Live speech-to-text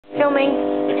Filming.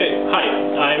 Okay, hi,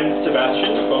 I'm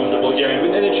Sebastian from the Bulgarian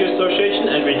Wind Energy Association,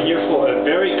 and we're here for a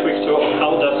very quick tour of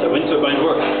how does a wind turbine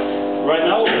work. Right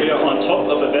now we are on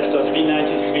top of a Vestas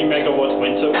V93 megawatt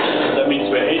wind turbine. That means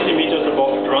we're 80 meters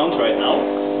above ground right now.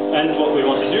 And what we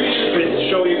want to do is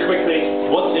show you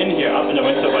quickly what's in here up in the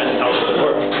wind turbine and how does it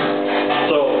work.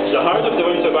 So the heart of the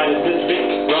wind turbine is this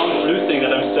big round blue thing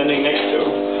that I'm standing next to.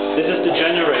 This is the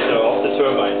generator of the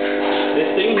turbine. This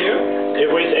thing here,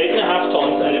 it weighs 8.5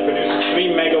 tons and it produces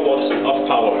 3 megawatts of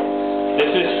power.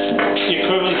 This is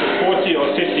equivalent to 40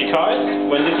 or 50 cars.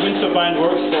 When this wind turbine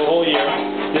works for a whole year,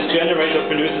 this generator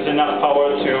produces enough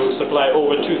power to supply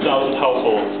over 2,000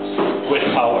 households with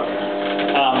power.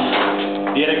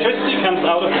 The electricity comes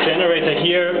out of the generator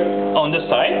here on the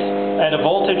side at a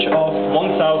voltage of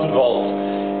 1,000 volts.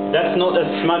 That's not as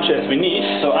much as we need,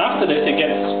 so after this it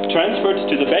gets transferred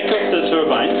to the back of the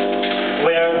turbine,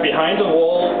 where behind the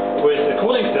wall with the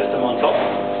cooling system on top,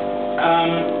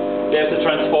 there's a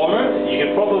transformer. You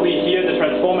can probably hear the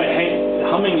transformer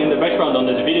humming in the background on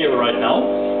this video right now.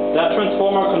 That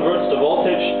transformer converts the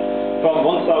voltage from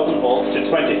 1,000 volts to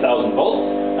 20,000 volts,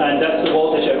 and that's the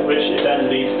voltage at which it then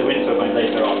leaves the wind turbine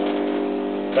later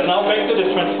on. But now back to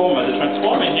the transformer. The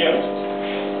transformer here,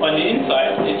 on the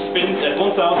inside, it spins at 1,600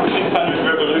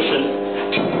 revolutions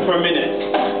per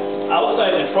minute.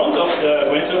 Outside in front of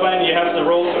the wind turbine you have the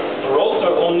rotor. The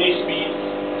rotor only speeds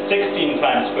 16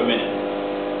 times per minute.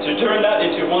 To turn that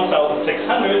into 1,600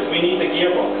 we need the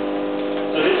gearbox.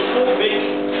 So this whole big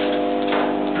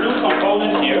blue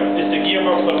component here is the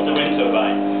gearbox of the wind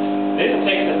turbine. This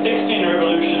takes the 16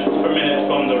 revolutions per minute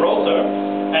from the rotor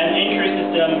and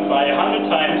increases them by 100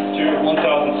 times to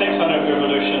 1,600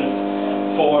 revolutions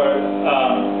for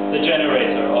the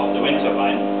generator of the wind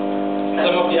turbine.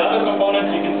 Some of the other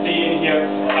components you can see in here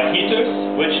are heaters,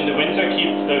 which in the winter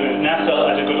keep the nacelle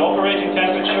at a good operating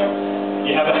temperature.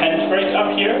 You have a hand brake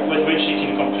up here, with which you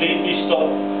can completely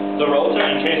stop the rotor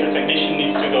in case a technician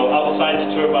needs to go outside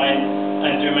the turbine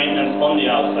and do maintenance on the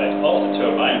outside of the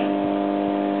turbine.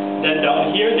 Then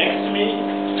down here next to me,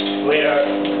 where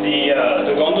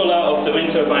the gondola of the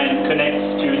wind turbine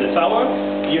connects to the tower,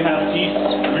 you have these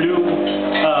blue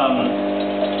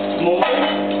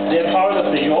motors. They're part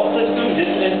of the yaw system.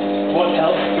 This is what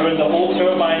helps turn the whole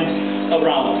turbine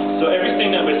around. So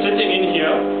everything that we're sitting in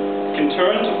here can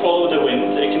turn to follow the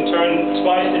wind. It can turn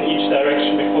twice in each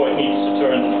direction before it needs to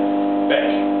turn back.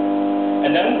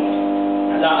 And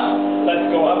then last,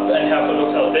 let's go up and have a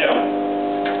look out there.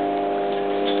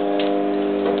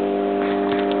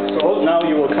 So now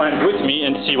you will climb with me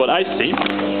and see what I see.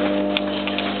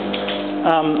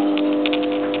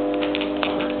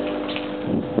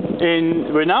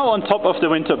 We're now on top of the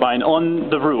wind turbine on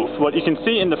the roof. What you can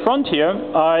see in the front here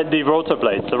are the rotor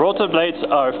blades. The rotor blades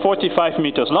are 45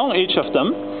 meters long, each of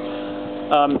them.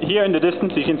 Here in the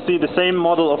distance you can see the same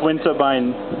model of wind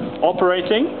turbine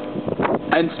operating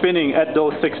and spinning at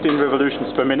those 16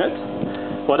 revolutions per minute.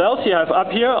 What else you have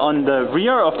up here on the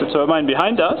rear of the turbine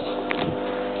behind us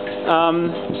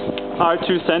are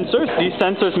two sensors. These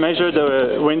sensors measure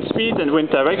the wind speed and wind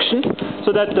direction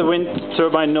so that the wind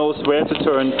turbine knows where to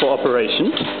turn for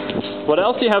operation. What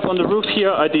else you have on the roof here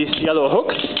are these yellow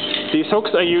hooks. These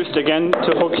hooks are used again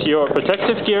to hook your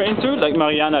protective gear into, like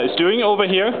Mariyana is doing over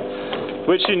here,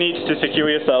 which you need to secure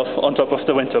yourself on top of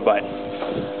the wind turbine.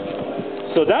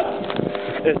 So that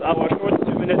is our short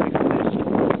 2-minute explanation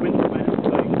of wind turbine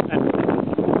installing.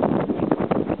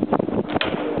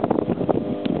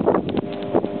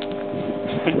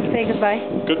 Say goodbye.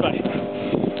 Goodbye.